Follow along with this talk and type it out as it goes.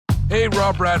Hey,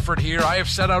 Rob Bradford here. I have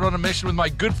set out on a mission with my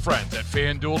good friends at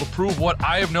FanDuel to prove what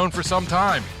I have known for some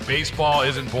time. Baseball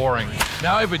isn't boring.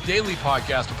 Now I have a daily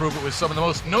podcast to prove it with some of the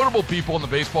most notable people in the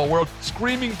baseball world,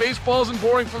 screaming baseball isn't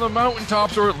boring from the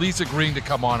mountaintops, or at least agreeing to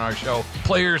come on our show.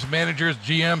 Players, managers,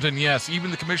 GMs, and yes, even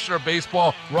the commissioner of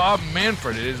baseball, Rob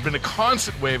Manfred. It has been a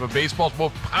constant wave of baseball's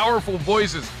most powerful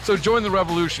voices. So join the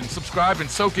revolution. Subscribe and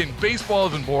soak in Baseball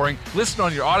Isn't Boring. Listen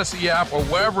on your Odyssey app or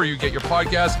wherever you get your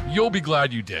podcasts. You'll be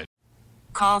glad you did.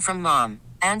 Call from mom.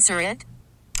 Answer it.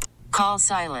 Call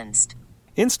silenced.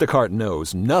 Instacart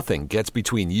knows nothing gets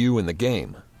between you and the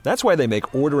game. That's why they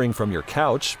make ordering from your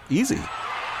couch easy.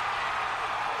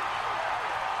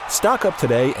 Stock up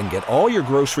today and get all your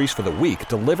groceries for the week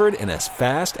delivered in as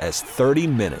fast as 30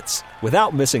 minutes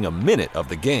without missing a minute of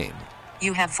the game.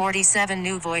 You have 47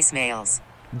 new voicemails.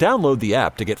 Download the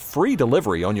app to get free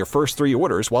delivery on your first 3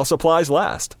 orders while supplies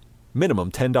last.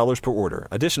 Minimum $10 per order.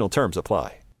 Additional terms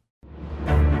apply.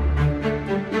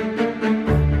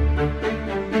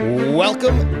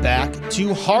 Welcome back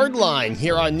to Hardline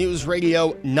here on News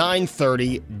Radio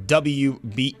 930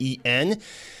 WBEN.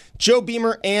 Joe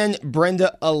Beamer and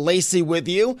Brenda Alesi with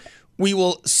you. We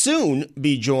will soon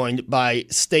be joined by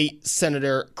State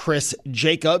Senator Chris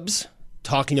Jacobs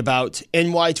talking about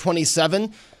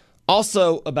NY27,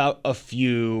 also about a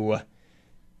few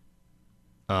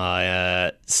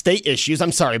state issues.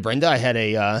 I'm sorry, Brenda, I had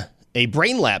a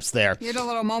brain lapse there. You had a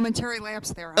little momentary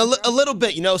lapse there. A little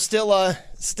bit,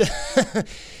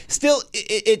 still,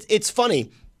 it's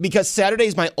funny because Saturday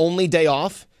is my only day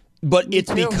off, but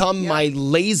it's become my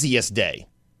laziest day.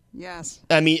 Yes.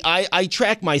 I mean, I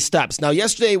track my steps. Now,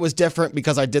 yesterday was different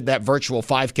because I did that virtual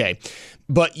 5K,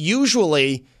 but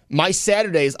usually my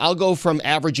Saturdays, I'll go from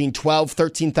averaging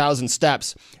 13,000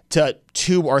 steps to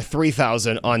 2,000 or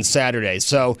 3,000 on Saturdays.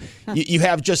 So you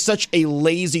have just such a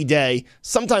lazy day.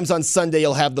 Sometimes on Sunday,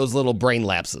 you'll have those little brain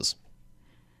lapses.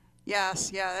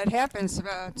 Yes, yeah, it happens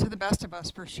to the best of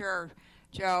us for sure,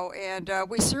 Joe. And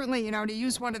we certainly, to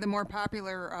use one of the more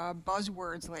popular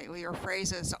buzzwords lately or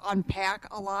phrases, unpack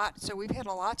a lot. So we've had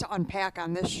a lot to unpack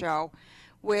on this show,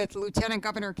 with Lieutenant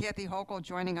Governor Kathy Hochul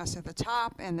joining us at the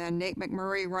top, and then Nate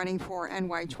McMurray running for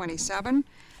NY27,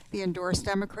 the endorsed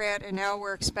Democrat. And now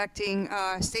we're expecting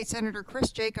State Senator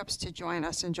Chris Jacobs to join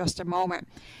us in just a moment.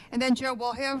 And then, Joe,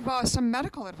 we'll have some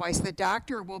medical advice. The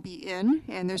doctor will be in,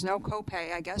 and there's no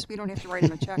copay, I guess. We don't have to write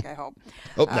him a check, I hope.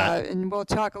 Hope not. And we'll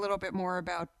talk a little bit more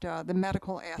about the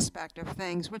medical aspect of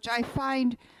things, which I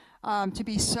find to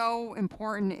be so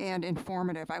important and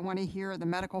informative. I want to hear the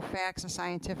medical facts, the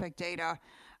scientific data,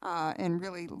 and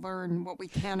really learn what we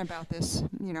can about this,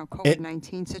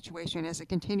 COVID-19 situation as it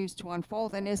continues to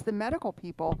unfold and as the medical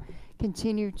people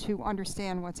continue to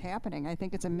understand what's happening. I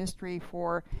think it's a mystery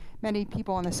for many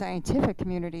people in the scientific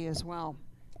community as well.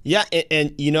 Yeah,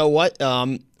 and you know what?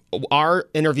 Our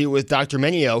interview with Dr.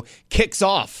 Menio kicks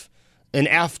off an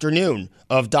afternoon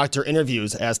of doctor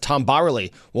interviews, as Tom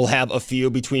Bowerly will have a few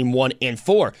between 1 and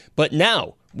 4. But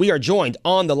now we are joined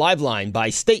on the live line by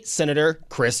State Senator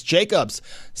Chris Jacobs.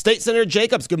 State Senator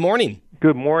Jacobs, good morning.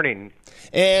 Good morning.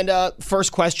 And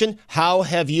first question, how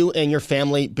have you and your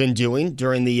family been doing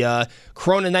during the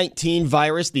Corona-19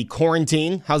 virus, the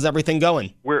quarantine? How's everything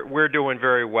going? We're doing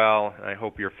very well. I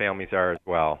hope your families are as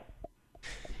well.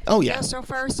 Oh, yeah. Yeah, so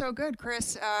far so good,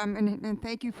 Chris, and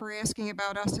thank you for asking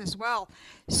about us as well.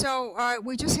 So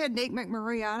we just had Nate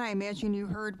McMurray on. I imagine you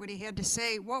heard what he had to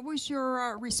say. What was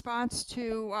your response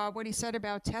to what he said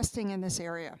about testing in this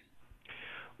area?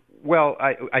 Well,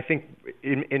 I think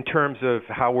in terms of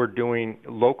how we're doing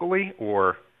locally,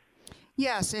 or...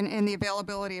 Yes, and the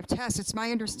availability of tests. It's my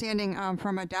understanding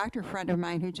from a doctor friend of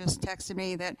mine who just texted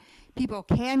me that people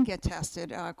can get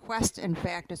tested. Quest, in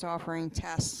fact, is offering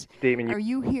tests. Stephen, are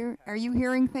you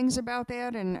hearing things about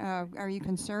that, and are you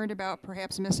concerned about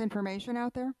perhaps misinformation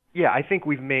out there? Yeah, I think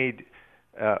we've made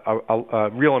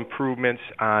real improvements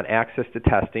on access to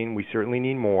testing. We certainly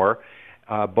need more.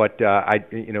 But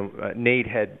Nate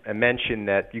had mentioned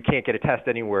that you can't get a test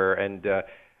anywhere, and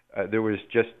there was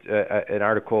just an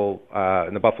article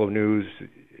in the Buffalo News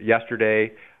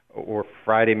yesterday or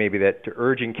Friday maybe that to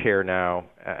urgent care now,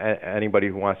 anybody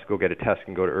who wants to go get a test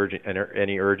can go to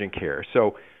any urgent care.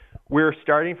 So we're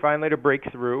starting finally to break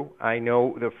through. I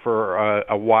know that for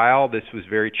a while this was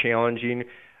very challenging.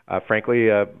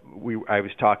 Frankly, I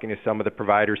was talking to some of the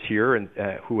providers here and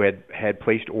who had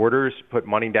placed orders, put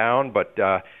money down, but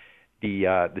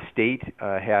the state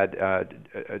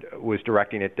was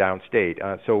directing it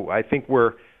downstate. So I think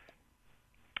we're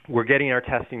getting our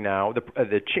testing now.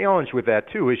 The challenge with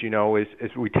that too, as you know, is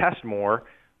we test more,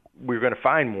 we're going to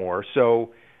find more.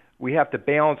 So we have to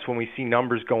balance when we see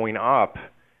numbers going up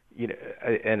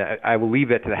and I will leave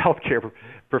that to the healthcare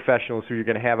professionals who you're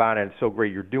going to have on, and it's so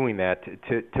great you're doing that,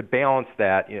 to balance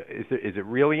that. Is it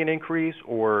really an increase,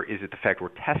 or is it the fact we're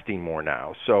testing more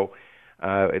now? So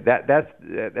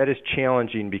that is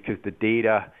challenging, because the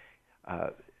data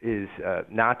is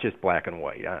not just black and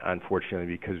white, unfortunately,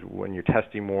 because when you're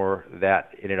testing more,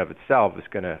 that in and of itself is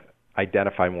going to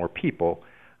identify more people.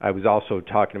 I was also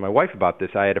talking to my wife about this.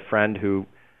 I had a friend who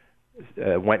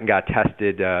went and got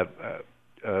tested,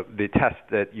 the test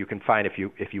that you can find if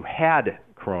you had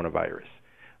coronavirus.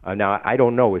 Now, I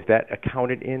don't know, is that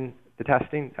accounted in the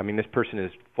testing? I mean, this person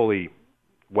is fully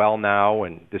well now,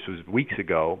 and this was weeks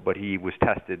ago, but he was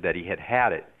tested that he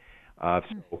had it.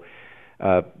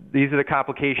 These are the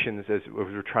complications as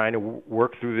we're trying to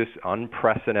work through this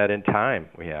unprecedented time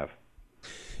we have.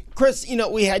 Chris,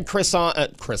 we had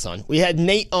We had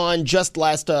Nate on just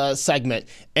last segment,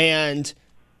 and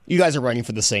you guys are running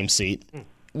for the same seat.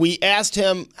 We asked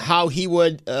him how he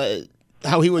would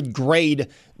grade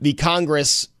the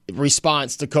Congress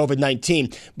response to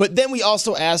COVID-19. But then we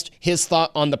also asked his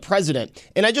thought on the president.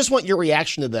 And I just want your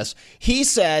reaction to this. He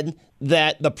said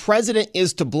that the president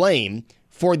is to blame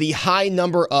for the high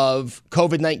number of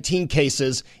COVID-19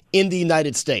 cases in the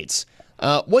United States.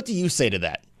 What do you say to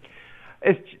that?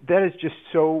 That is just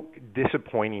so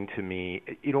disappointing to me.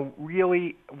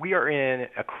 Really, we are in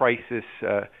a crisis.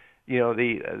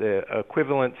 The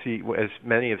equivalency, as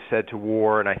many have said, to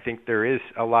war, and I think there is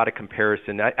a lot of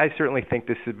comparison. I certainly think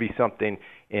this would be something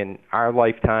in our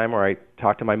lifetime, or I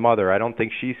talked to my mother. I don't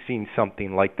think she's seen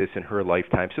something like this in her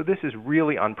lifetime. So this is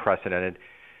really unprecedented.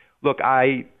 Look,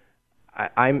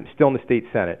 I'm still in the state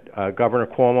Senate. Governor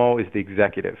Cuomo is the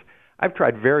executive. I've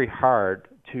tried very hard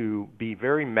to be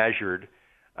very measured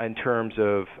in terms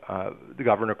of the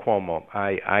Governor Cuomo.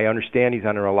 I understand he's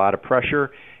under a lot of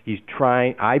pressure.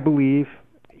 I believe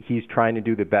he's trying to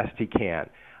do the best he can.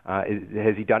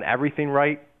 Has he done everything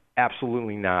right?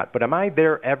 Absolutely not. But am I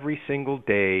there every single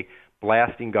day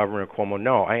blasting Governor Cuomo?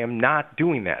 No, I am not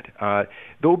doing that.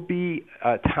 There'll be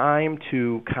a time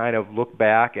to kind of look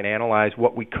back and analyze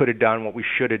what we could have done, what we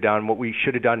should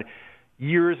have done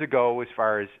years ago as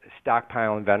far as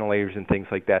stockpiling ventilators and things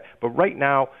like that. But right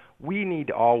now, we need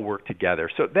to all work together.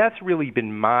 So that's really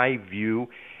been my view.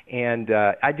 And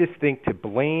I just think to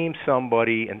blame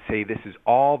somebody and say this is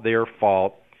all their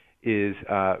fault is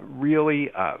really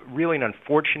an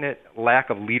unfortunate lack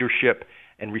of leadership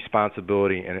and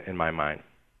responsibility in my mind.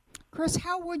 Chris,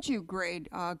 how would you grade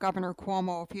Governor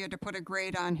Cuomo if you had to put a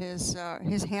grade on his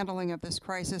handling of this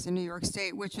crisis in New York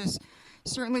State, which has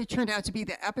certainly turned out to be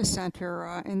the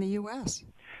epicenter in the U.S.?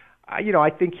 I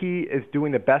think he is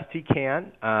doing the best he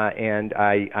can, and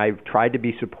I've tried to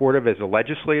be supportive as a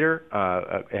legislator,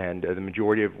 and the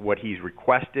majority of what he's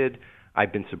requested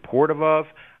I've been supportive of,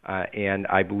 and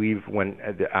I believe when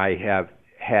I have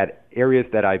had areas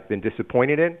that I've been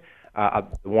disappointed in.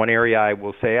 One area I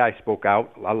will say I spoke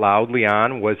out loudly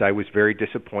on was I was very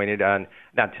disappointed on,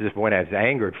 not disappointed, I was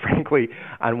angered, frankly,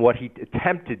 on what he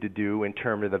attempted to do in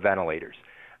terms of the ventilators.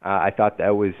 I thought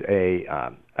that was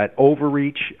an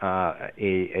overreach,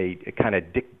 a kind of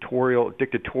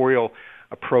dictatorial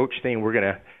approach, saying we're going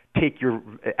to take your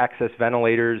excess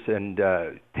ventilators and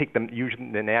take them,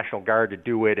 using the National Guard to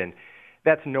do it, and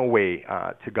that's no way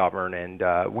to govern. And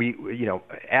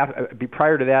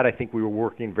prior to that, I think we were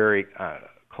working very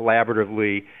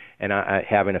collaboratively, and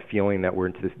having a feeling that we're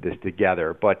into this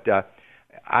together. But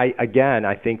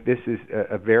I think this is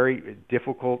a very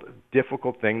difficult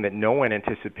thing that no one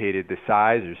anticipated the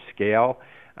size or scale.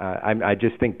 I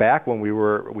just think back when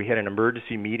we had an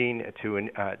emergency meeting to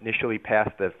initially pass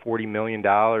the $40 million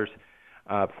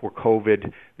for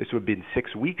COVID. This would have been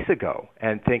 6 weeks ago,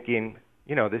 and thinking,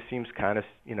 this seems kind of,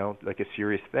 like a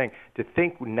serious thing. To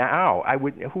think now,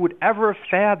 who would ever have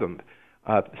fathomed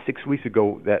 6 weeks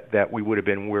ago that we would have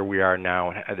been where we are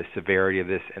now, and the severity of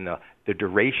this and the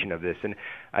duration of this. And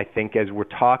I think as we're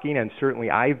talking, and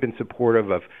certainly I've been supportive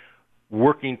of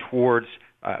working towards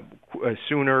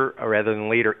sooner rather than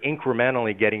later,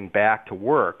 incrementally getting back to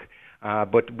work.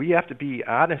 But we have to be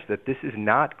honest that this is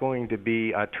not going to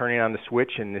be turning on the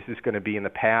switch, and this is going to be in the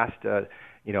past.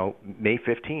 May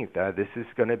 15th. This is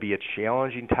going to be a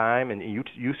challenging time, and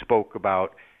you spoke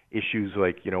about issues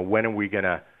like, when are we going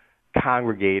to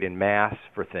congregate in mass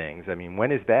for things? I mean,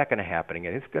 when is that going to happen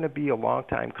again? It's going to be a long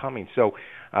time coming. So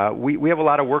we have a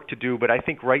lot of work to do, but I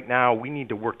think right now we need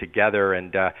to work together,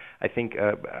 and I think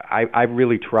I've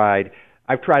really tried.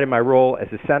 I've tried in my role as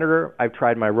a senator, I've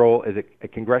tried my role as a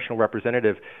congressional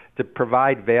representative to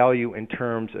provide value in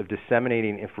terms of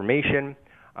disseminating information,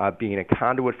 being a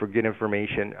conduit for good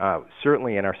information.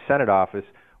 Certainly in our Senate office,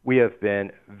 we have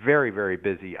been very, very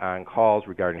busy on calls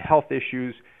regarding health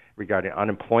issues, regarding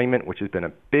unemployment, which has been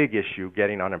a big issue,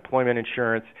 getting unemployment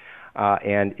insurance,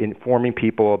 and informing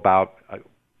people about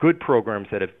good programs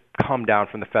that have come down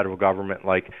from the federal government,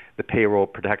 like the Payroll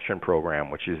Protection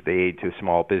Program, which is the aid to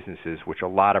small businesses, which a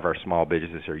lot of our small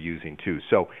businesses are using too.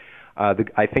 So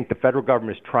I think the federal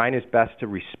government is trying its best to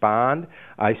respond.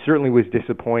 I certainly was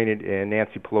disappointed in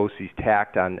Nancy Pelosi's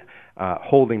tact on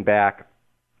holding back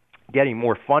getting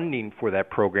more funding for that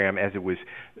program, as it was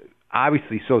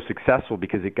obviously so successful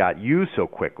because it got used so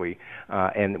quickly,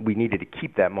 and we needed to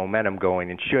keep that momentum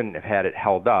going and shouldn't have had it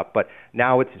held up. But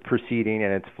now it's proceeding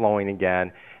and it's flowing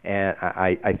again, and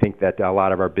I think that a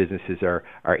lot of our businesses are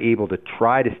able to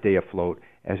try to stay afloat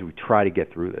as we try to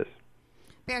get through this.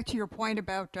 Back to your point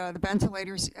about the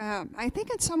ventilators, I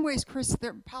think in some ways, Chris,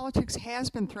 politics has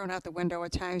been thrown out the window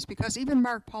at times, because even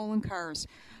Mark Poloncarz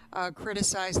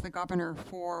criticized the governor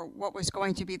for what was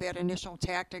going to be that initial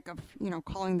tactic of,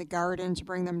 calling the Guard in to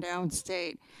bring them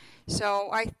downstate.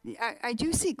 So I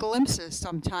do see glimpses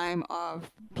sometime of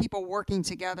people working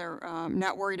together,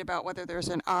 not worried about whether there's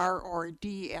an R or a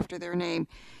D after their name.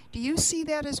 Do you see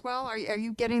that as well? Are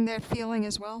you getting that feeling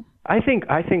as well? I think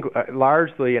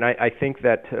largely, and I think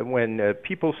that when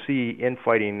people see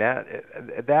infighting,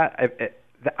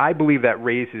 I believe that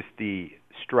raises the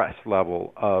stress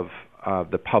level of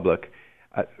the public.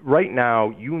 Right now,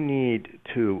 you need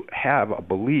to have a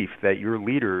belief that your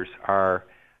leaders are,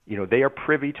 they are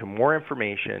privy to more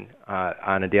information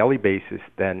on a daily basis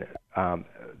than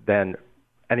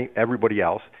everybody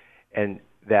else, and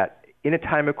that in a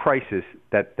time of crisis,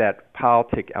 that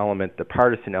politic element, the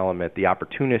partisan element, the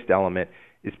opportunist element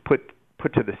is put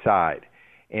to the side.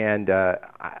 And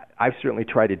I've certainly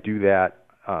tried to do that.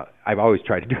 I've always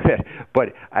tried to do that.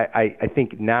 But I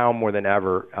think now more than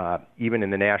ever, even in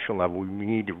the national level, we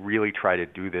need to really try to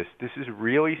do this. This is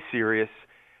really serious.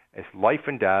 It's life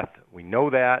and death. We know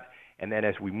that. And then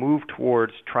as we move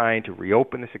towards trying to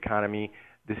reopen this economy,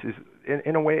 this is,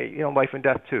 in a way, life and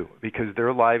death too, because there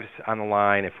are lives on the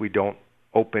line if we don't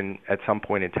open at some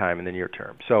point in time in the near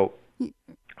term. So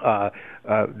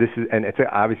this is, and it's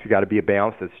obviously got to be a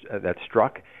balance that's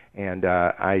struck. And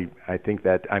I think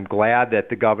that I'm glad that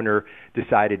the governor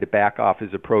decided to back off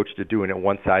his approach to doing it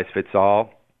one size fits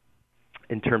all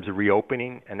in terms of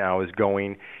reopening, and now is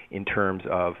going in terms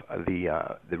of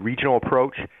the regional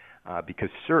approach, because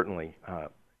certainly.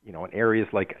 In areas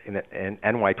like in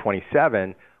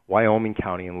NY27, Wyoming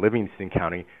County and Livingston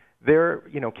County, their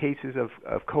cases of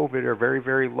COVID are very,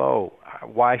 very low.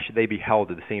 Why should they be held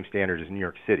to the same standards as New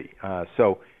York City?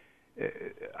 So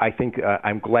I think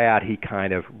I'm glad he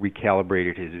kind of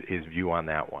recalibrated his view on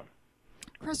that one.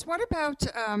 Chris, what about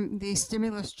the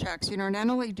stimulus checks? Not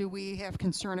only do we have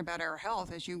concern about our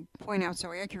health, as you point out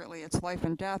so accurately, it's life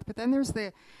and death, but then there's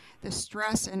the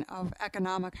stress of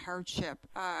economic hardship.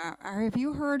 Have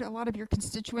you heard a lot of your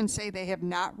constituents say they have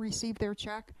not received their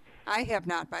check? I have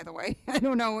not, by the way. I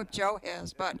don't know if Joe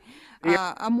has, but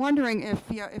I'm wondering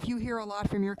if you hear a lot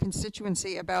from your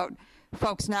constituency about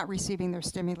folks not receiving their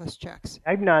stimulus checks.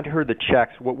 I've not heard the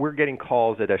checks. What we're getting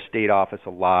calls at our state office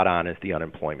a lot on is the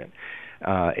unemployment.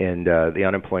 And the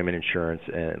unemployment insurance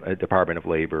and Department of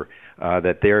Labor,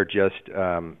 that they're just,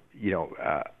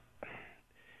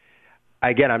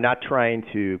 again, I'm not trying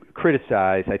to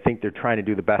criticize. I think they're trying to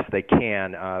do the best they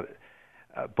can.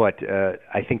 But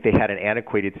I think they had an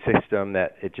antiquated system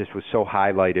that it just was so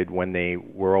highlighted when they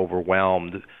were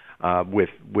overwhelmed with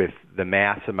the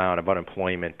mass amount of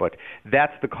unemployment. But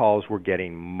that's the calls we're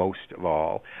getting most of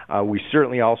all. We're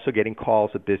certainly also getting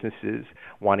calls of businesses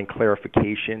wanting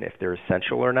clarification if they're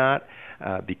essential or not,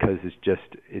 because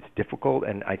it's difficult.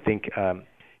 And I think,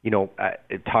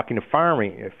 talking to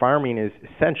farming is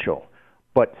essential,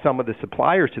 but some of the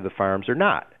suppliers to the farms are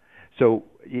not. So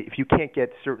if you can't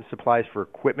get certain supplies for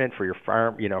equipment for your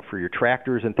farm, for your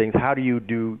tractors and things, how do you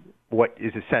do what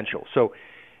is essential? So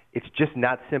it's just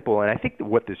not simple. And I think that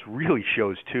what this really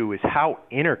shows, too, is how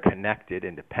interconnected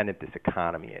and dependent this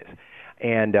economy is.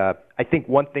 And I think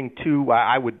one thing, too,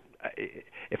 I would,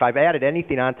 if I've added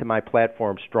anything onto my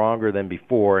platform stronger than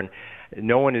before, and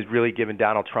no one has really given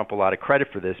Donald Trump a lot of credit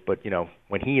for this, but,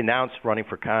 when he announced running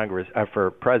for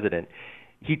for president,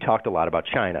 he talked a lot about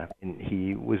China, and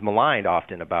he was maligned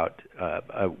often about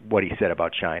what he said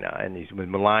about China, and he was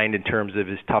maligned in terms of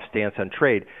his tough stance on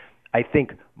trade. I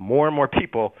think more and more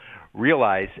people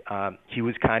realize he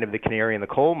was kind of the canary in the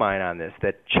coal mine on this,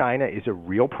 that China is a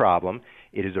real problem.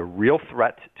 It is a real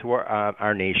threat to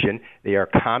our nation. They are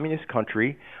a communist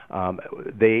country.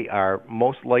 They are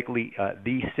most likely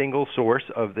the single source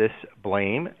of this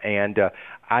blame. And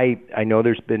I know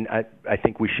there's been, I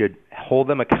think we should hold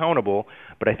them accountable,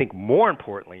 but I think more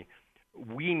importantly,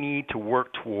 we need to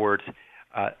work towards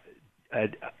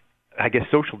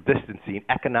social distancing,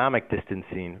 economic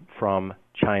distancing from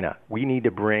China. We need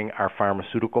to bring our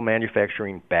pharmaceutical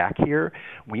manufacturing back here.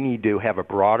 We need to have a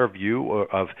broader view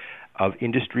of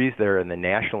industries that are in the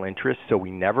national interest, so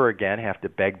we never again have to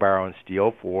beg, borrow, and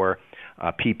steal for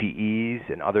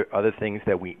PPEs and other things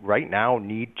that we right now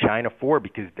need China for,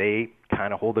 because they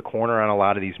kind of hold the corner on a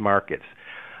lot of these markets.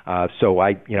 So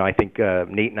I think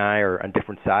Nate and I are on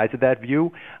different sides of that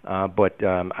view, but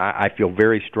I feel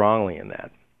very strongly in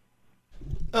that.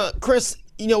 Chris,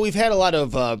 we've had a lot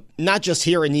of, not just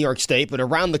here in New York State, but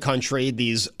around the country,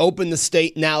 these Open the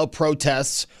State Now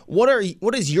protests. What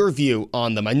is your view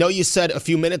on them? I know you said a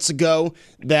few minutes ago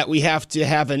that we have to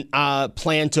have a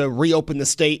plan to reopen the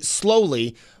state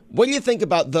slowly. What do you think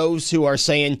about those who are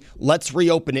saying, let's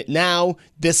reopen it now,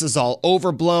 this is all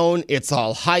overblown, it's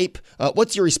all hype?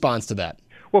 What's your response to that?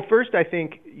 Well, first, I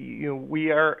think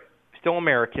we are still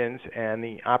Americans, and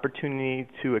the opportunity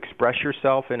to express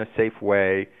yourself in a safe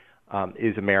way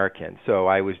is American. So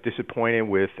I was disappointed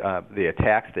with the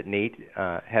attacks that Nate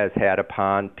has had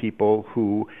upon people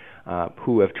who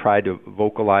have tried to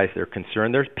vocalize their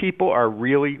concern. There's people are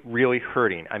really, really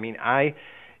hurting. I mean,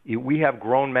 we have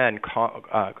grown men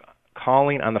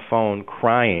calling on the phone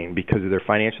crying because of their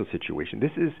financial situation.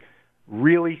 This is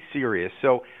really serious.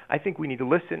 So I think we need to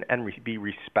listen and be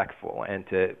respectful, and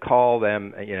to call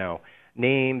them,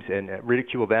 names and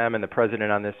ridicule them and the president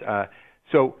on this.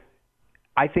 So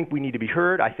I think we need to be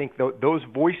heard. I think those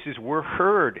voices were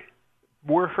heard.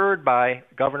 By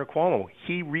Governor Cuomo.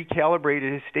 He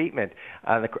recalibrated his statement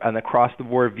on the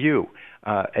cross-the-board view.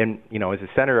 And as a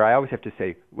senator, I always have to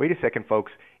say, wait a second,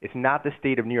 folks, it's not the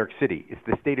state of New York City. It's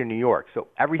the state of New York. So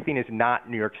everything is not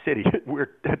New York City. We're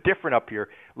different up here.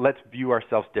 Let's view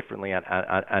ourselves differently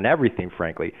on everything,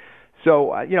 frankly.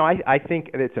 So, I think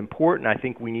it's important. I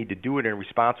think we need to do it in a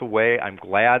responsible way. I'm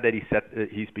glad that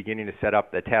he's beginning to set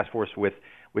up the task force with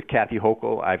Kathy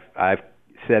Hochul. I've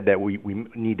said that we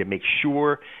need to make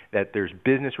sure that there's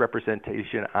business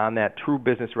representation on that, true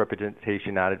business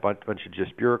representation, not a bunch of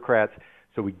just bureaucrats,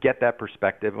 so we get that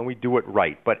perspective and we do it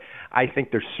right. But I think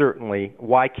there's certainly,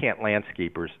 why can't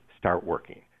landscapers start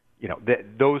working?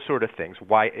 Those sort of things,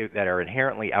 that are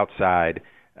inherently outside.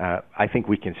 I think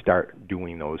we can start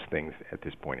doing those things at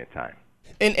this point in time.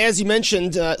 And as you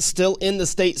mentioned, still in the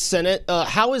state Senate,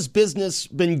 how has business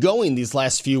been going these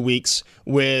last few weeks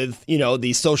with,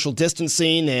 the social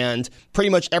distancing and pretty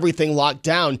much everything locked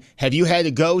down? Have you had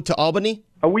to go to Albany?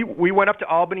 We went up to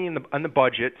Albany on the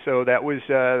budget, so that was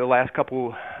the last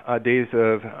couple days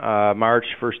of March,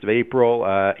 1st of April,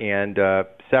 and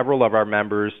several of our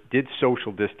members did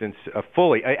social distance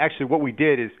fully. Actually, what we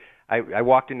did is I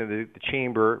walked into the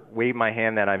chamber, waved my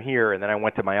hand that I'm here, and then I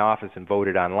went to my office and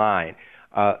voted online.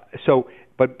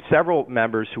 But several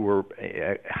members who were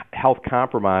health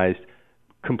compromised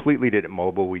completely did it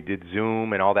mobile. We did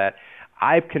Zoom and all that.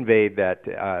 I've conveyed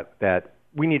that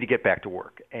we need to get back to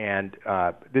work, and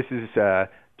this is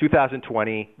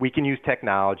 2020. We can use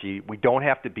technology. We don't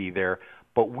have to be there,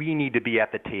 but we need to be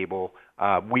at the table.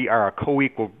 We are a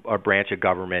co-equal branch of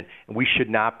government, and we should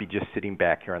not be just sitting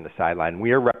back here on the sideline.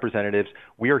 We are representatives.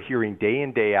 We are hearing day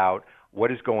in, day out what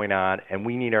is going on, and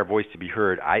we need our voice to be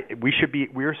heard.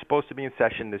 We're supposed to be in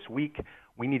session this week.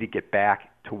 We need to get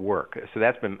back to work. So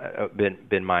that's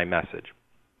been my message.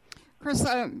 Chris,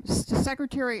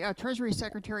 Treasury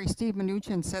Secretary Steve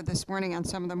Mnuchin said this morning on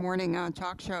some of the morning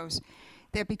talk shows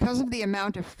that because of the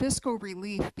amount of fiscal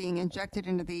relief being injected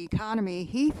into the economy,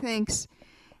 he thinks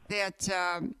that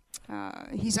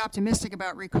he's optimistic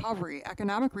about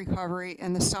economic recovery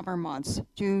in the summer months,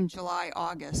 June, July,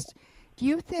 August. Do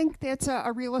you think that's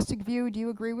a realistic view? Do you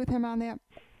agree with him on that?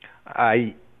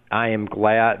 I am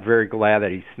very glad that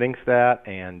he thinks that,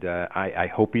 and I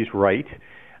hope he's right.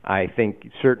 I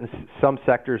think some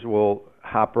sectors will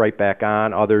hop right back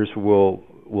on, others will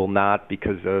not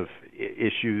because of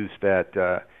issues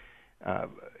that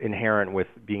inherent with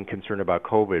being concerned about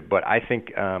COVID. But I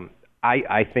think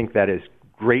I think that is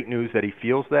great news that he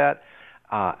feels that.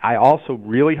 I also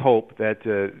really hope that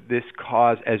this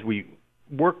cause, as we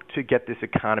work to get this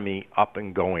economy up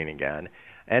and going again,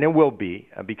 and it will be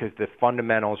because the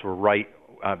fundamentals were right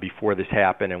before this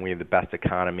happened, and we have the best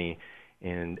economy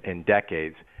in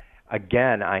decades.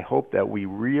 Again, I hope that we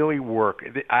really work.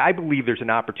 I believe there's an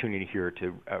opportunity here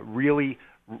to really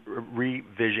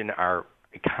revision our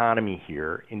economy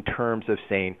here in terms of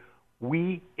saying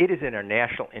It is in our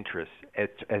national interest.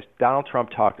 As Donald Trump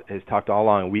has talked all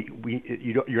along,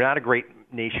 you're not a great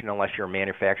nation unless you're a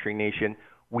manufacturing nation.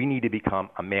 We need to become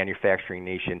a manufacturing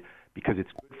nation because it's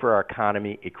good for our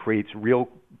economy. It creates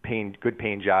good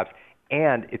paying jobs,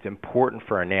 and it's important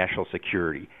for our national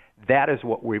security. That is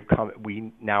what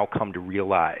we now come to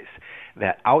realize,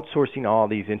 that outsourcing all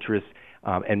these interests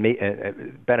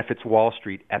benefits Wall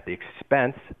Street at the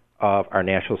expense of our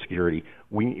national security.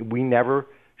 We never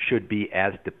should be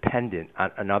as dependent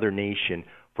on another nation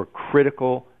for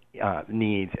critical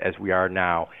needs as we are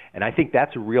now. And I think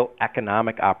that's a real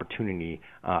economic opportunity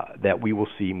that we will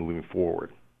see moving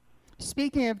forward.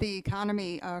 Speaking of the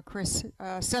economy, Chris,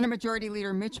 Senate Majority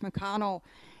Leader Mitch McConnell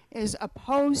is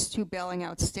opposed to bailing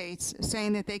out states,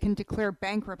 saying that they can declare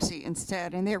bankruptcy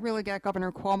instead, and that really got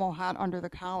Governor Cuomo hot under the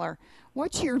collar.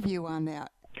 What's your view on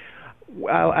that?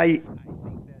 Well, I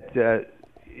think that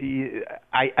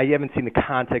I haven't seen the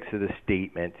context of the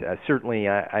statement. Certainly,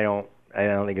 I don't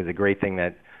think it's a great thing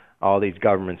that all these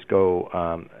governments go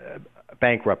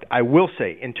bankrupt. I will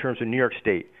say, in terms of New York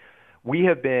State, we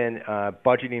have been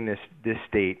budgeting this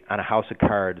state on a house of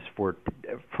cards for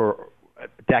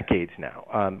decades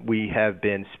now. We have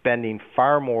been spending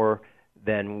far more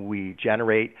than we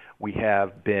generate. We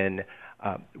have been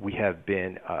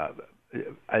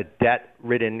a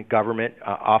debt-ridden government,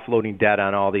 offloading debt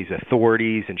on all these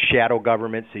authorities and shadow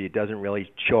government, so it doesn't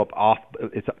really show up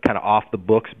it's kind of off the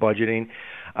books budgeting.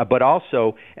 But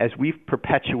also, as we've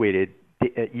perpetuated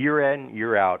year in,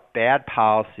 year out, bad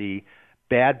policy,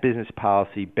 bad business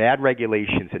policy, bad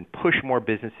regulations, and push more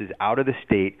businesses out of the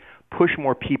state, push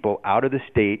more people out of the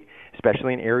state,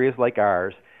 especially in areas like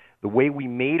ours. The way we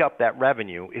made up that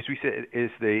revenue is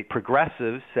the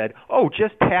progressives said, "Oh,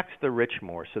 just tax the rich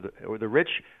more." So the rich,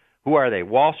 who are they?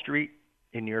 Wall Street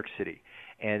in New York City,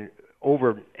 and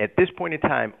at this point in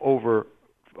time, over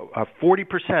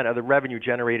 40% of the revenue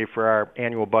generated for our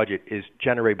annual budget is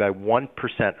generated by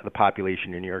 1% of the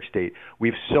population in New York State. We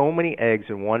have so many eggs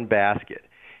in one basket,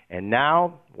 and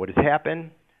now what has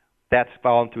happened? That's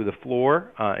fallen through the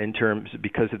floor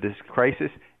because of this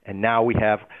crisis, and now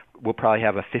we'll probably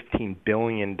have a $15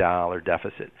 billion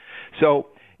deficit. So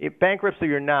if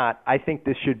bankruptcy or not, I think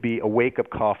this should be a wake-up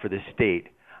call for the state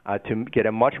to get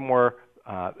a much more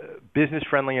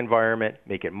business-friendly environment,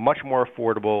 make it much more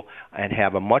affordable, and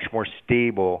have a much more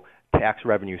stable tax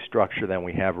revenue structure than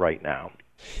we have right now.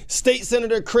 State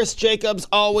Senator Chris Jacobs,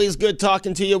 always good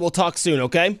talking to you. We'll talk soon,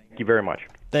 okay? Thank you very much.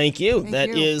 Thank you. That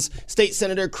is State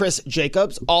Senator Chris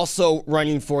Jacobs, also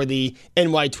running for the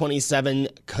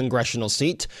NY27 congressional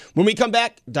seat. When we come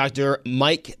back, Dr.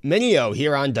 Mike Minio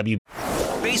here on WBEN.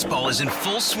 Baseball is in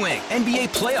full swing. NBA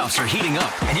playoffs are heating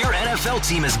up, and your NFL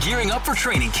team is gearing up for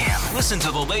training camp. Listen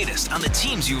to the latest on the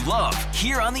teams you love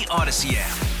here on the Odyssey app.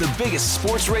 The biggest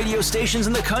sports radio stations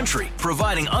in the country,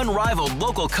 providing unrivaled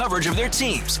local coverage of their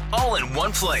teams, all in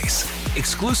one place.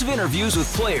 Exclusive interviews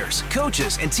with players,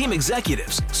 coaches, and team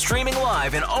executives, streaming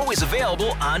live and always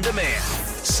available on demand.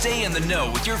 Stay in the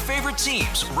know with your favorite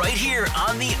teams right here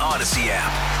on the Odyssey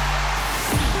app.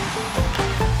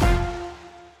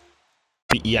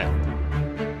 Yeah.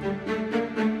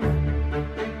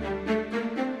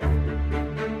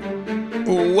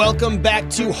 Welcome back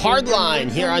to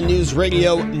Hardline here on News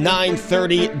Radio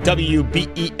 930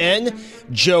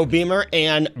 WBEN. Joe Beamer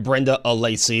and Brenda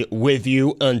Alesii with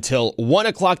you until 1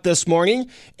 o'clock this morning.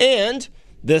 And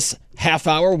this half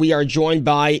hour, we are joined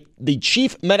by the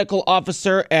Chief Medical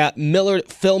Officer at Millard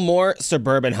Fillmore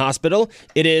Suburban Hospital.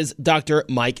 It is Dr.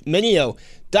 Mike Minio.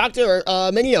 Dr.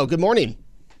 Minio, good morning.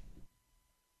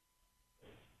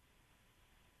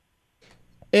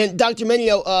 And Dr.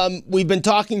 Minio, we've been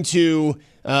talking to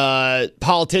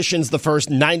politicians the first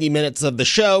 90 minutes of the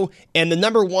show, and the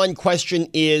number one question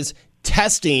is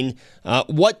testing.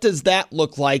 What does that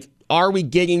look like? Are we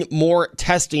getting more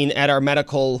testing at our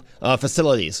medical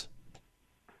facilities?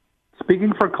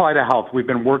 Speaking for Kaleida Health, we've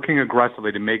been working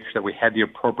aggressively to make sure that we had the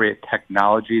appropriate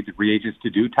technology, the reagents to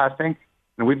do testing,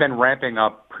 and we've been ramping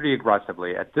up pretty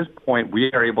aggressively. At this point, we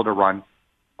are able to run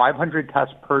 500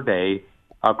 tests per day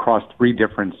across 3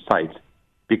 different sites.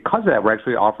 Because of that, we're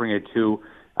actually offering it to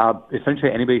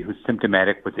essentially anybody who's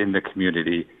symptomatic within the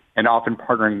community, and often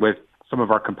partnering with some of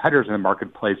our competitors in the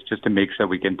marketplace just to make sure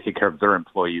we can take care of their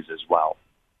employees as well.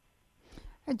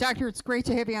 Doctor, it's great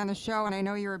to have you on the show, and I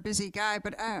know you're a busy guy,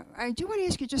 but I do want to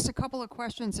ask you just a couple of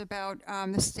questions about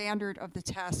the standard of the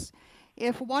tests.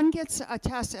 If one gets a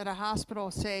test at a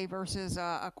hospital, say, versus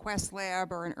a Quest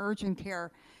lab or an urgent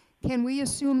care, can we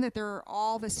assume that they're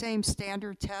all the same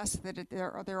standard tests, that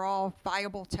they're all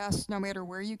viable tests no matter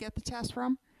where you get the test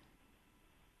from?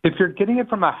 If you're getting it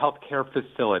from a healthcare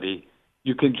facility,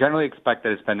 you can generally expect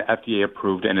that it's been FDA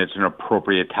approved and it's an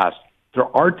appropriate test. There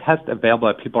are tests available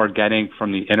that people are getting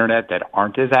from the internet that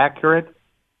aren't as accurate,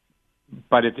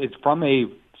 but if it's from a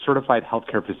certified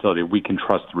healthcare facility, we can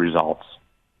trust the results.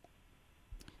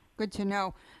 Good to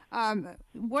know.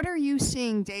 What are you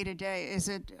seeing day to day? Is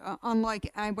it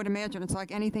unlike, I would imagine it's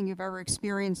like anything you've ever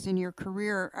experienced in your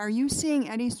career. Are you seeing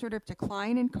any sort of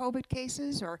decline in COVID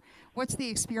cases, or what's the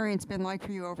experience been like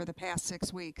for you over the past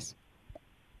 6 weeks?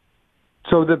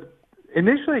 So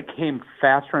initially it came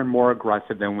faster and more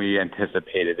aggressive than we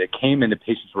anticipated. It came and the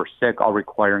patients were sick, all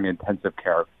requiring intensive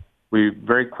care. We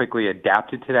very quickly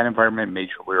adapted to that environment, made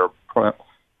sure we were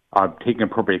taking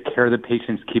appropriate care of the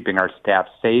patients, keeping our staff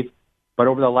safe. But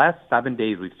over the last 7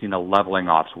 days, we've seen a leveling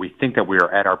off. So we think that we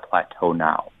are at our plateau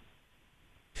now.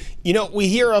 You know, we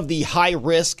hear of the high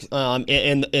risk and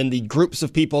the groups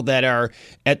of people that are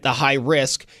at the high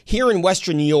risk. Here in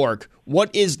Western New York,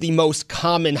 what is the most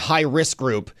common high risk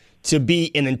group to be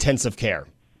in intensive care?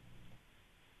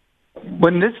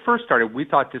 When this first started, we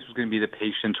thought this was going to be the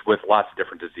patients with lots of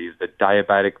different diseases, the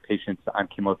diabetic patients on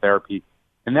chemotherapy.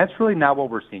 And that's really not what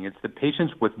we're seeing. It's the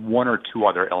patients with one or two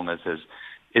other illnesses.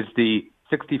 It's the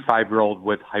 65-year-old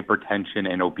with hypertension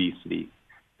and obesity,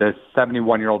 the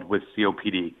 71-year-old with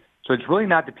COPD. So it's really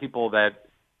not the people that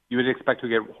you would expect to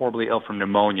get horribly ill from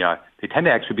pneumonia. They tend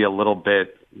to actually be a little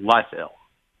bit less ill.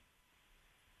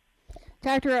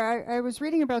 Doctor, I was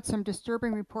reading about some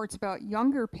disturbing reports about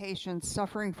younger patients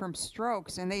suffering from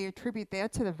strokes, and they attribute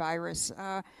that to the virus.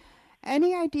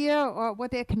 Any idea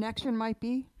what that connection might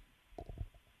be?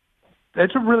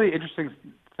 That's a really interesting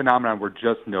phenomenon we're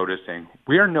just noticing.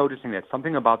 We are noticing that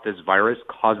something about this virus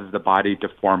causes the body to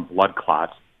form blood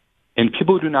clots. And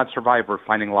people who do not survive, we're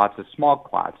finding lots of small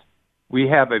clots. We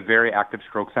have a very active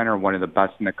stroke center, one of the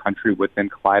best in the country within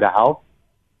Kaleida Health.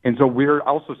 And so we're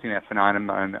also seeing that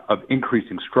phenomenon of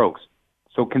increasing strokes.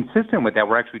 So consistent with that,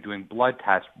 we're actually doing blood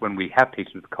tests when we have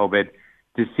patients with COVID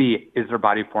to see is their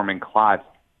body forming clots,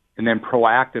 and then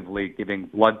proactively giving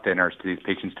blood thinners to these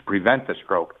patients to prevent the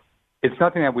stroke. It's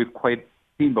nothing that we've quite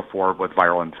seen before with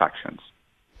viral infections.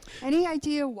 Any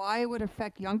idea why it would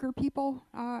affect younger people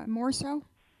more so?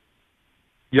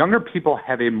 Younger people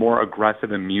have a more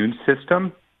aggressive immune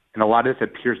system, and a lot of this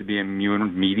appears to be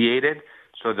immune-mediated.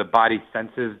 So the body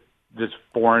senses this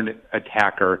foreign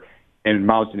attacker and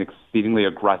mounts an exceedingly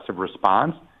aggressive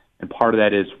response, and part of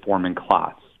that is forming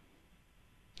clots.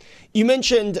 You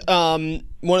mentioned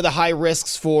one of the high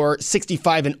risks for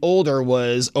 65 and older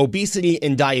was obesity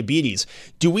and diabetes.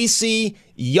 Do we see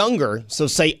younger, so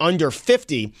say under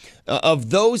 50,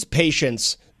 of those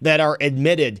patients that are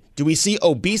admitted, do we see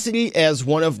obesity as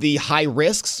one of the high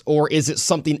risks, or is it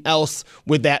something else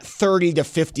with that 30 to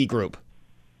 50 group?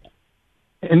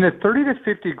 In the 30 to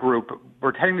 50 group,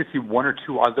 we're tending to see one or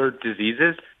two other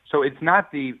diseases. So it's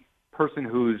not the person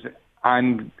who's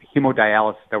on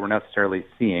hemodialysis that we're necessarily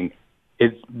seeing.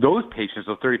 It's those patients,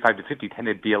 those 35 to 50, tend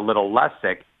to be a little less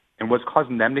sick. And what's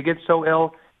causing them to get so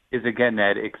ill is, again,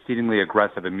 that exceedingly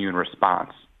aggressive immune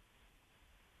response.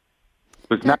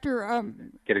 So it's not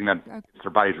getting them, it's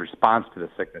their body's response to the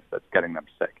sickness that's getting them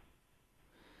sick.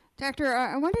 Doctor,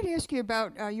 I wanted to ask you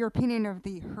about your opinion of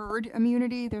the herd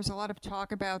immunity. There's a lot of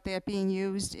talk about that being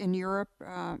used in Europe,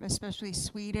 especially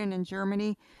Sweden and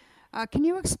Germany. Can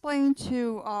you explain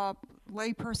to a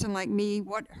layperson like me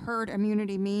what herd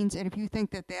immunity means, and if you think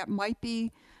that that might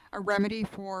be a remedy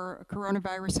for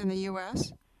coronavirus in the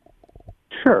U.S.?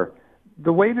 Sure.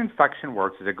 The way an infection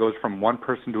works is it goes from one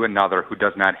person to another who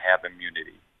does not have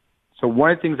immunity. So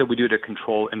one of the things that we do to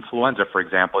control influenza, for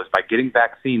example, is by getting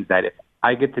vaccines that if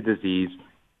I get the disease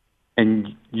and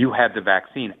you have the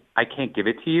vaccine, I can't give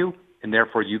it to you, and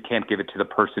therefore you can't give it to the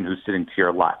person who's sitting to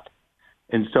your left.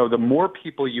 And so the more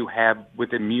people you have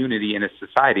with immunity in a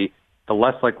society, the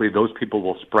less likely those people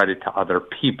will spread it to other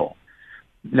people.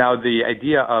 Now, the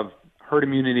idea of herd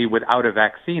immunity without a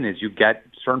vaccine is you get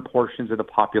certain portions of the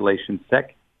population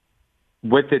sick.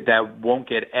 With it, that won't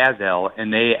get as ill,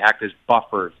 and they act as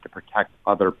buffers to protect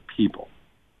other people.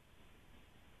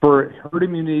 For herd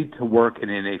immunity to work in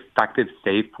an effective,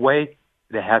 safe way,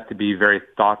 it has to be very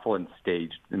thoughtful and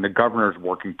staged. And the governor's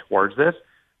working towards this,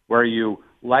 where you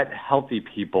let healthy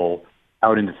people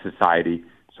out into society.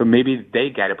 So maybe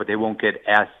they get it, but they won't get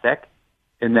as sick.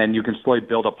 And then you can slowly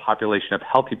build a population of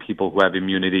healthy people who have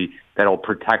immunity that will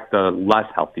protect the less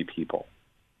healthy people.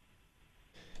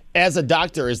 As a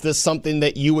doctor, is this something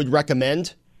that you would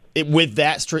recommend with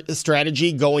that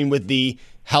strategy, going with the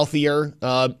healthier,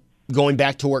 going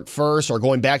back to work first, or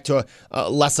going back to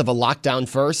less of a lockdown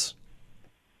first?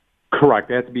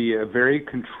 Correct. It has to be a very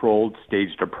controlled,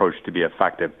 staged approach to be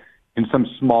effective. In some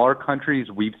smaller countries,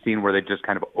 we've seen where they just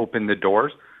kind of open the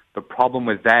doors. The problem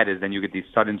with that is then you get these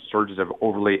sudden surges of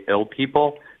overly ill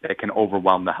people that can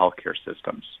overwhelm the healthcare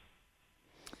systems.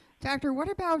 Doctor, what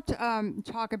about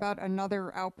talk about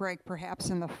another outbreak perhaps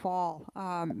in the fall?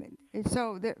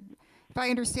 If I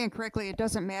understand correctly, it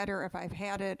doesn't matter if I've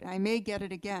had it, I may get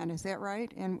it again. Is that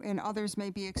right? And others may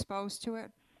be exposed to it?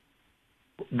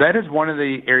 That is one of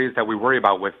the areas that we worry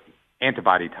about with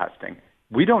antibody testing.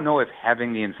 We don't know if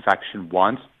having the infection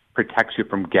once protects you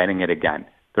from getting it again.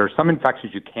 There are some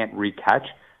infections you can't recatch.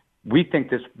 We think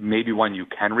this may be one you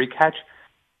can recatch.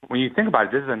 When you think about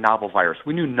it, this is a novel virus.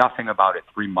 We knew nothing about it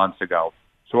 3 months ago.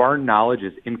 So our knowledge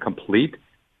is incomplete.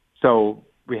 So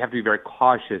we have to be very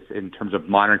cautious in terms of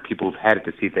monitoring people who've had it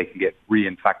to see if they can get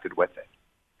reinfected with it.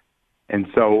 And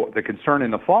so the concern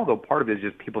in the fall, though, part of it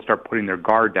is just people start putting their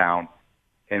guard down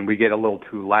and we get a little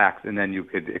too lax, and then you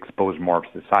could expose more of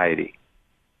society.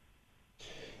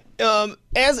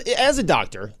 As a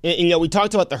doctor, we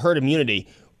talked about the herd immunity.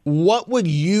 What would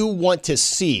you want to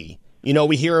see?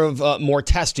 We hear of more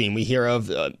testing. We hear of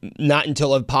not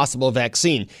until a possible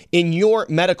vaccine. In your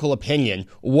medical opinion,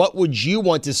 what would you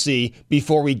want to see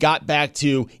before we got back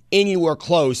to anywhere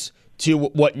close to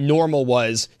what normal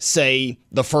was, say,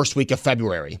 the first week of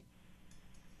February?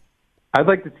 I'd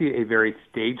like to see a very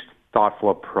staged, thoughtful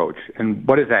approach. And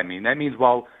what does that mean? That means,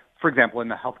 well, for example, in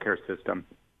the healthcare system,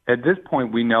 at this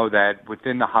point, we know that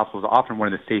within the hospitals, often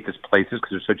one of the safest places because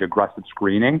there's such aggressive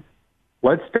screening.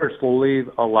 Let's start slowly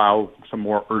allow some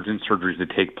more urgent surgeries to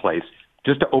take place,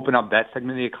 just to open up that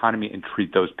segment of the economy and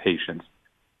treat those patients.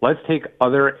 Let's take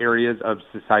other areas of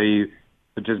society,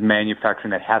 such as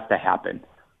manufacturing, that has to happen.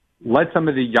 Let some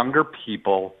of the younger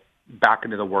people back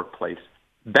into the workplace.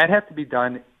 That has to be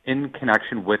done in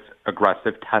connection with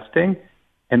aggressive testing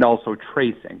and also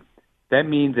tracing. That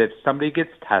means if somebody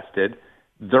gets tested,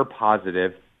 they're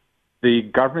positive, the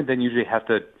government then usually has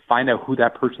to find out who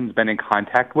that person's been in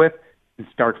contact with and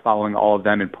start following all of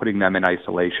them and putting them in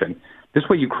isolation. This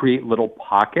way you create little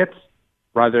pockets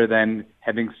rather than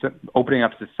opening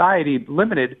up society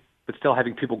limited, but still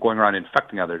having people going around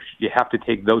infecting others. You have to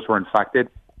take those who are infected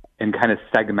and kind of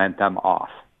segment them off.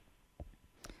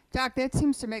 Doc, that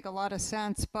seems to make a lot of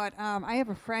sense, but I have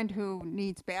a friend who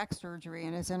needs back surgery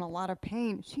and is in a lot of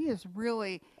pain. She is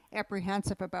really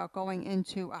apprehensive about going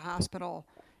into a hospital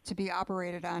to be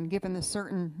operated on, given the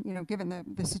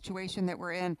situation that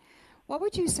we're in. What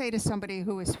would you say to somebody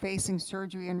who is facing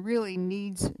surgery and really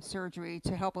needs surgery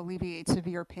to help alleviate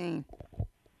severe pain?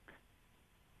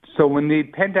 So when the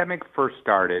pandemic first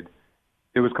started,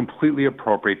 it was completely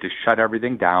appropriate to shut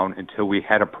everything down until we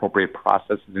had appropriate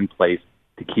processes in place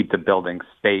to keep the buildings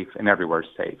safe and everywhere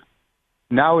safe.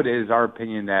 Now it is our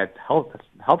opinion that health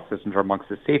systems are amongst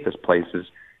the safest places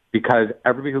because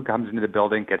everybody who comes into the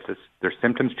building gets their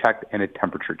symptoms checked and a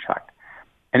temperature checked.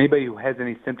 Anybody who has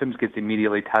any symptoms gets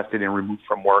immediately tested and removed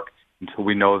from work until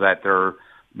we know that they're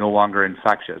no longer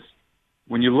infectious.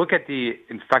 When you look at the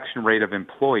infection rate of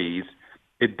employees,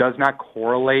 it does not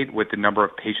correlate with the number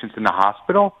of patients in the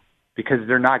hospital because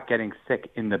they're not getting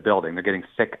sick in the building. They're getting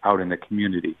sick out in the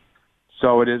community.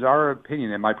 So it is our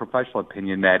opinion, and my professional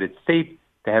opinion, that it's safe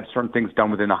to have certain things done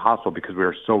within the hospital because we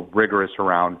are so rigorous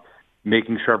around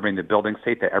making sure everybody in the building is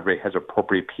safe, that everybody has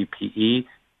appropriate PPE,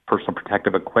 personal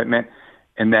protective equipment,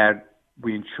 and that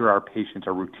we ensure our patients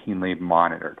are routinely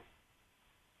monitored.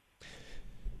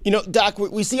 Doc,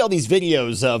 we see all these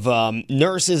videos of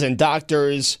nurses and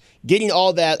doctors getting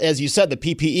all that, as you said, the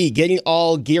PPE, getting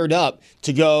all geared up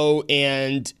to go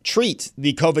and treat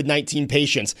the COVID-19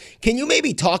 patients. Can you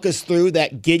maybe talk us through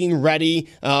that getting ready,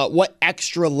 what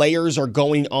extra layers are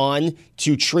going on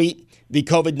to treat the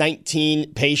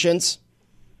COVID-19 patients?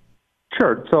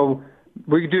 Sure. So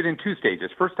we do it in two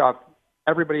stages. First off,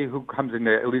 everybody who comes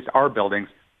into at least our buildings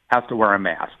has to wear a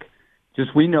mask.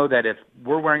 Just we know that if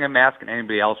we're wearing a mask and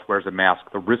anybody else wears a mask,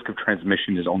 the risk of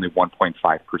transmission is only 1.5%.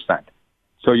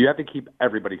 So you have to keep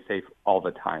everybody safe all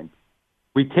the time.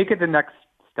 We take it the next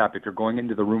step if you're going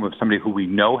into the room of somebody who we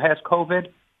know has COVID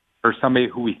or somebody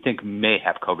who we think may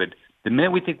have COVID. The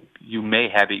minute we think you may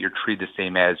have it, you're treated the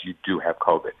same as you do have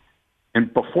COVID.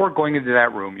 And before going into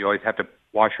that room, you always have to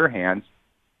wash your hands.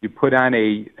 You put on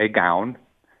a gown.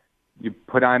 You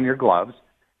put on your gloves.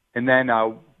 And then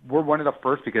we're one of the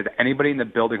first because anybody in the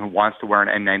building who wants to wear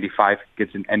an N95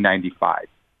 gets an N95. So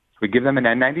we give them an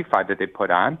N95 that they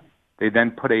put on. They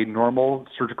then put a normal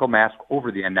surgical mask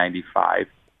over the N95.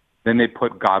 Then they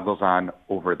put goggles on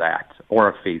over that or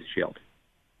a face shield.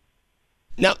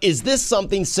 Now, is this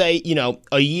something, say,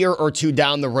 a year or two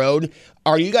down the road?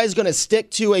 Are you guys going to stick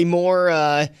to a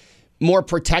more more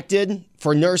protected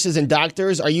for nurses and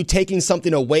doctors? Are you taking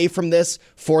something away from this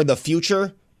for the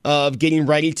future of getting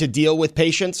ready to deal with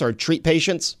patients or treat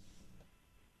patients?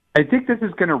 I think this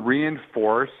is going to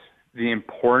reinforce the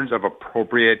importance of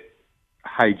appropriate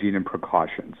hygiene and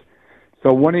precautions.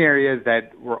 So one of the areas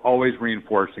that we're always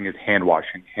reinforcing is hand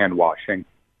washing.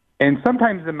 And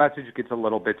sometimes the message gets a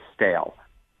little bit stale.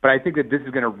 But I think that this is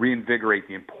going to reinvigorate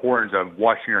the importance of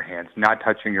washing your hands, not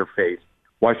touching your face,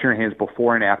 washing your hands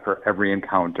before and after every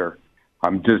encounter,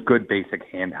 just good basic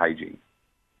hand hygiene.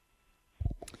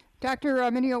 Dr.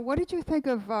 Minio, what did you think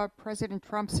of President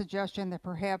Trump's suggestion that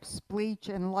perhaps bleach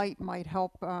and light might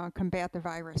help combat the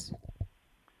virus?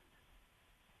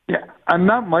 Yeah, I'm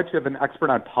not much of an expert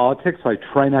on politics, so I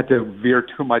try not to veer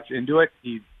too much into it.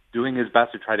 He's doing his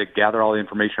best to try to gather all the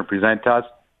information and present to us,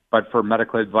 but for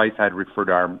medical advice, I'd refer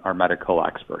to our medical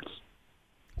experts.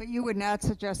 But you would not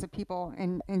suggest that people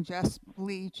ingest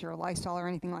bleach or Lysol or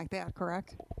anything like that,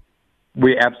 correct?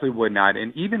 We absolutely would not.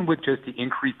 And even with just the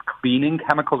increased cleaning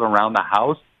chemicals around the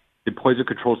house, the poison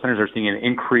control centers are seeing an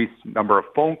increased number of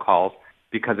phone calls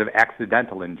because of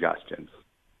accidental ingestions.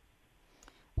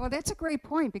 Well, that's a great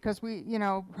point because we,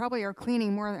 probably are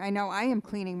cleaning more. I know I am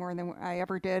cleaning more than I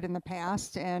ever did in the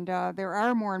past, and there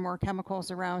are more and more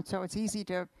chemicals around, so it's easy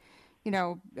to,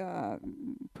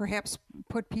 perhaps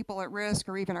put people at risk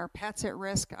or even our pets at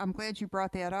risk. I'm glad you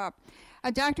brought that up.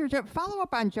 Doctor, to follow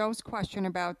up on Joe's question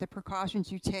about the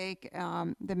precautions you take,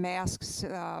 the masks,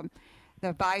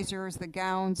 the visors, the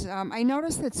gowns, I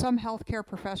noticed that some healthcare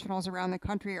professionals around the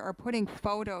country are putting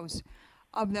photos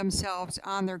of themselves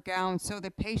on their gowns so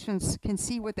that patients can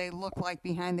see what they look like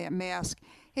behind that mask.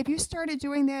 Have you started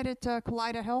doing that at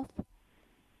Kaleida Health?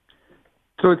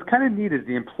 So it's kind of neat is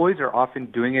the employees are often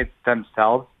doing it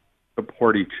themselves,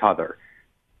 support each other.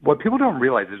 What people don't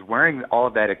realize is wearing all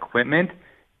of that equipment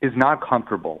is not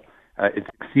comfortable. It's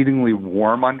exceedingly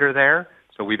warm under there,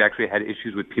 so we've actually had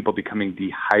issues with people becoming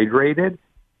dehydrated.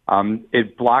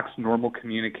 It blocks normal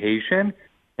communication,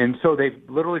 and so they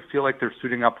literally feel like they're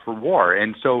suiting up for war.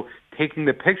 And so taking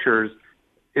the pictures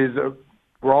is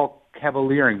we're all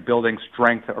cavaliering, building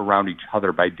strength around each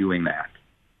other by doing that.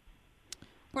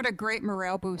 What a great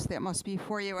morale boost that must be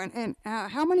for you. And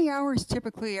how many hours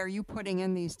typically are you putting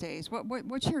in these days?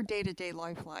 What's your day-to-day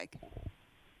life like?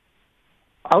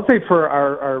 I'll say for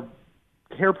our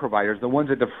care providers, the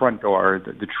ones at the front door,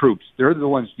 the troops, they're the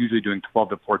ones usually doing 12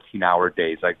 to 14-hour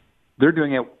days. Like they're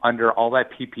doing it under all that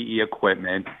PPE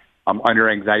equipment, under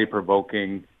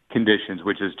anxiety-provoking conditions,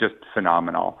 which is just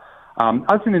phenomenal.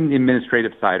 Us in the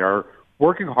administrative side are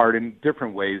working hard in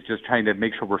different ways, just trying to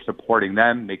make sure we're supporting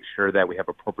them, make sure that we have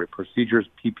appropriate procedures,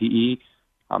 PPE.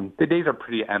 The days are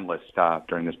pretty endless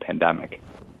during this pandemic.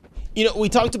 We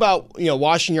talked about,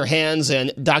 washing your hands,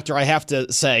 and doctor, I have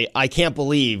to say, I can't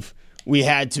believe we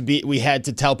had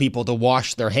to tell people to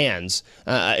wash their hands.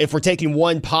 If we're taking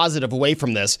one positive away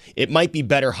from this, it might be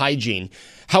better hygiene.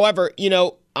 However,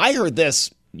 I heard this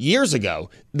years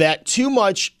ago that too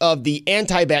much of the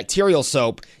antibacterial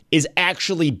soap is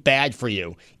actually bad for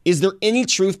you. Is there any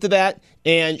truth to that?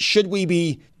 And should we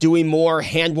be doing more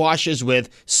hand washes with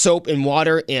soap and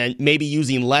water and maybe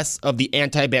using less of the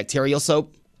antibacterial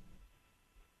soap?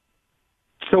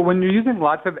 So when you're using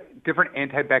lots of different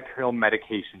antibacterial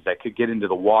medications that could get into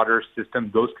the water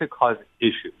system, those could cause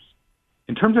issues.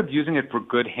 In terms of using it for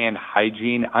good hand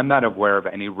hygiene, I'm not aware of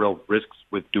any real risks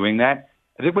with doing that.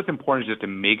 I think what's important is just to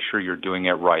make sure you're doing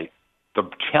it right. The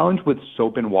challenge with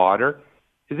soap and water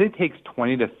is it takes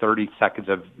 20 to 30 seconds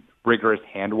of rigorous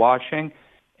hand washing,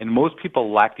 and most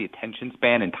people lack the attention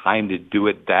span and time to do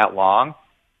it that long.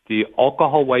 The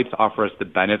alcohol wipes offer us the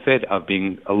benefit of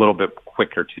being a little bit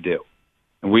quicker to do.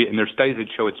 And there's studies that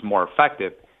show it's more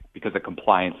effective because the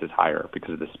compliance is higher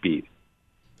because of the speed.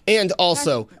 And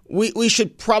also, we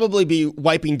should probably be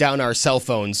wiping down our cell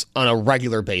phones on a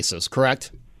regular basis,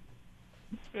 correct?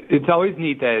 It's always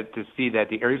neat to see that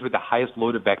the areas with the highest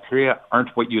load of bacteria aren't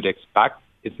what you'd expect.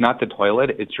 It's not the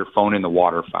toilet, it's your phone and the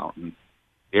water fountain,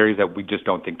 areas that we just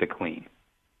don't think to clean.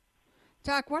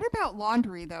 Doc, what about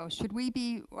laundry, though? Should we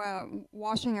be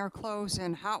washing our clothes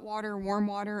in hot water, warm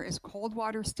water? Is cold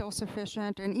water still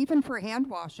sufficient? And even for hand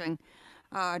washing,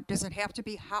 does it have to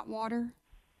be hot water?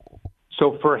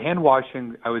 So for hand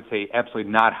washing, I would say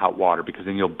absolutely not hot water because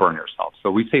then you'll burn yourself.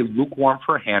 So we say lukewarm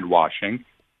for hand washing.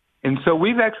 And so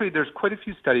there's quite a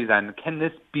few studies on can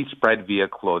this be spread via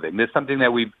clothing? This is something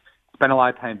that we've spent a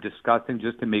lot of time discussing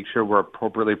just to make sure we're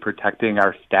appropriately protecting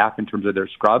our staff in terms of their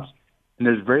scrubs. And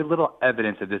there's very little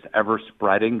evidence of this ever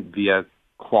spreading via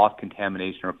cloth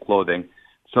contamination or clothing.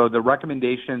 So the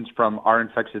recommendations from our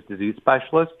infectious disease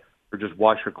specialists are just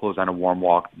wash your clothes on a warm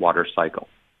water cycle.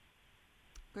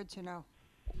 Good to know.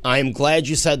 I'm glad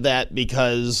you said that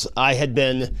because I had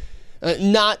been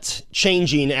not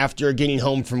changing after getting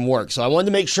home from work. So I wanted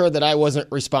to make sure that I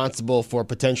wasn't responsible for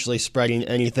potentially spreading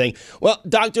anything. Well,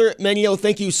 Dr. Menio,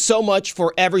 thank you so much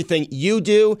for everything you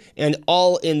do and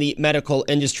all in the medical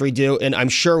industry do. And I'm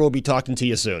sure we'll be talking to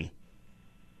you soon.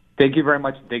 Thank you very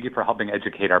much. Thank you for helping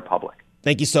educate our public.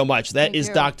 Thank you so much. That is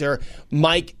Dr.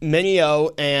 Mike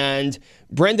Menio. And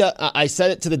Brenda, I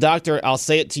said it to the doctor. I'll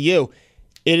say it to you.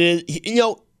 It is,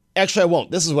 actually I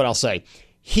won't. This is what I'll say.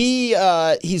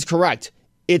 He's correct.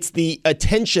 It's the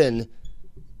attention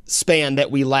span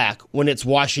that we lack when it's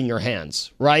washing your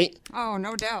hands, right? Oh,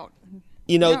 no doubt.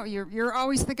 You're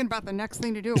always thinking about the next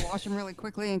thing to do, wash them really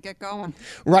quickly and get going.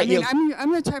 Right.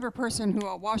 I'm the type of person who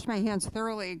will wash my hands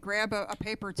thoroughly, grab a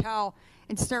paper towel,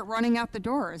 and start running out the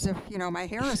door as if, my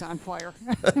hair is on fire.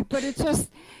 But it's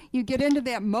just, you get into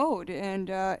that mode. And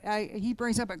he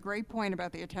brings up a great point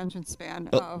about the attention span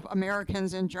of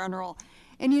Americans in general.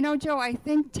 And, Joe, I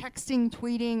think texting,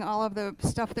 tweeting, all of the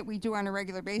stuff that we do on a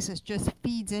regular basis just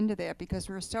feeds into that because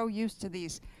we're so used to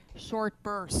these short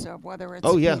bursts of whether it's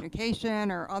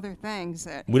communication or other things.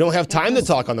 That we don't have time to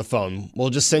talk on the phone. We'll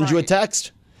just send you a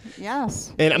text.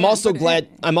 Yes. And I'm also glad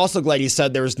he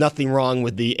said there was nothing wrong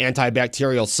with the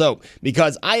antibacterial soap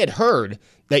because I had heard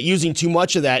that using too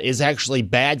much of that is actually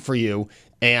bad for you.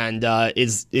 And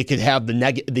it could have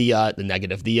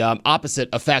the opposite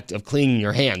effect of cleaning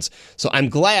your hands. So I'm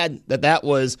glad that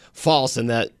was false and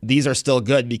that these are still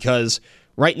good because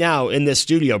right now in this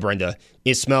studio, Brenda,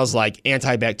 it smells like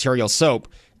antibacterial soap.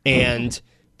 And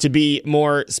to be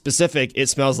more specific, it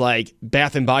smells like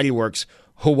Bath & Body Works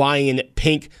Hawaiian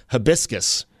pink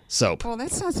hibiscus soap. Well,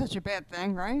 that's not such a bad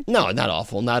thing, right? No, not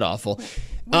awful, not awful.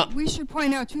 We should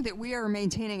point out, too, that we are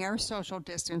maintaining our social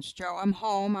distance, Joe. I'm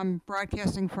home. I'm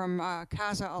broadcasting from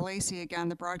Casa Alesi again,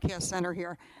 the broadcast center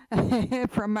here,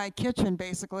 from my kitchen,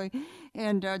 basically.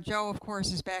 And Joe, of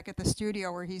course, is back at the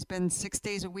studio where he's been 6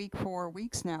 days a week for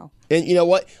weeks now. And you know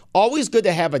what? Always good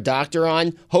to have a doctor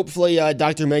on. Hopefully,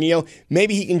 Dr. Menio,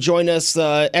 maybe he can join us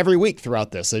every week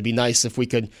throughout this. It'd be nice if we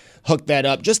could hook that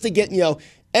up just to get,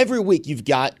 every week you've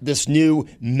got this new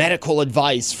medical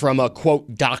advice from a,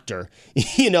 quote, doctor,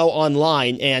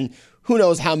 online. And who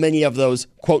knows how many of those,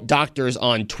 quote, doctors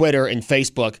on Twitter and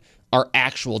Facebook are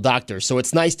actual doctors. So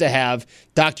it's nice to have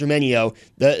Dr. Menio,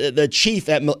 the chief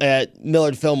at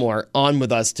Millard Fillmore, on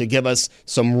with us to give us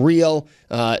some real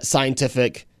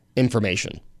scientific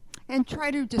information. And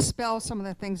try to dispel some of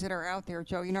the things that are out there,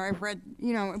 Joe. I've read,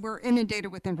 we're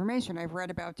inundated with information. I've read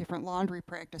about different laundry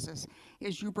practices,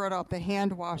 as you brought up, the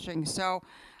hand washing. So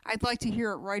I'd like to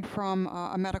hear it right from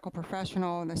a medical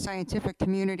professional in the scientific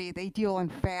community. They deal in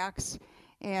facts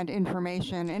and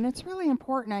information. And it's really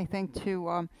important, I think,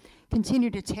 to continue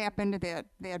to tap into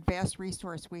that vast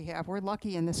resource we have. We're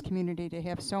lucky in this community to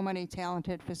have so many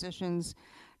talented physicians,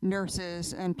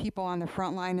 nurses, and people on the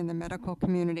front line in the medical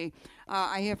community.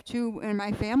 I have two in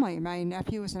my family. My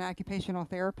nephew is an occupational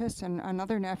therapist, and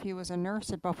another nephew is a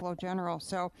nurse at Buffalo General.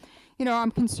 So,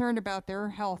 I'm concerned about their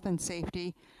health and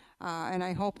safety, and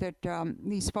I hope that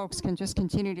these folks can just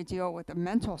continue to deal with the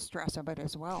mental stress of it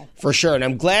as well. For sure, and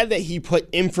I'm glad that he put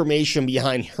information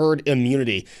behind herd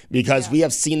immunity because we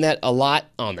have seen that a lot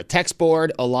on the text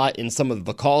board, a lot in some of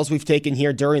the calls we've taken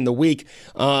here during the week.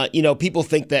 People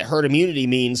think that herd immunity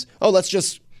means, let's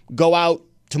just go out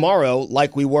tomorrow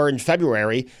like we were in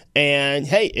February and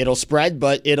hey, it'll spread,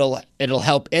 but it'll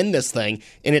help end this thing.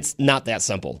 And it's not that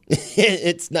simple.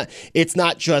 It's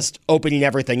not just opening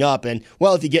everything up and,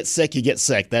 if you get sick, you get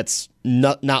sick. That's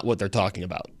not what they're talking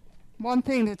about. One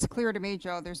thing that's clear to me,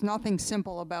 Joe, there's nothing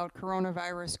simple about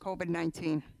coronavirus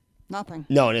COVID-19. Nothing.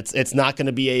 No, and it's not going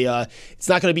to be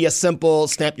a simple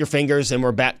snap your fingers and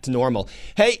we're back to normal.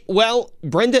 Hey,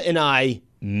 Brenda and I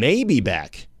may be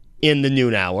back in the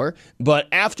noon hour, but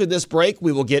after this break,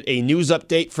 we will get a news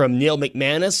update from Neil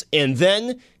McManus, and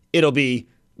then it'll be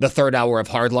the third hour of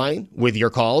Hardline with your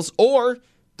calls, or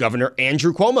Governor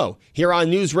Andrew Cuomo here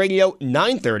on News Radio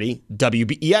 930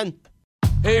 WBEN.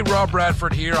 Hey, Rob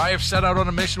Bradford here. I have set out on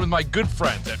a mission with my good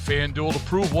friends at FanDuel to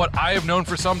prove what I have known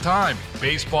for some time.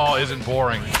 Baseball isn't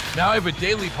boring. Now I have a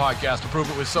daily podcast to prove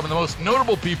it with some of the most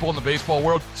notable people in the baseball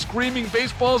world, screaming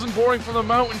baseball isn't boring from the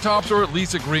mountaintops, or at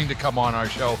least agreeing to come on our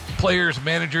show. Players,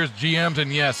 managers, GMs,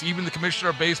 and yes, even the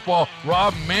commissioner of baseball,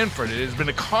 Rob Manfred. It has been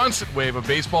a constant wave of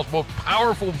baseball's most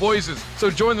powerful voices. So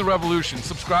join the revolution.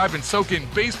 Subscribe and soak in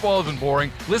Baseball Isn't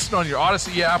Boring. Listen on your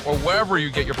Odyssey app or wherever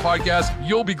you get your podcasts.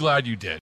 You'll be glad you did.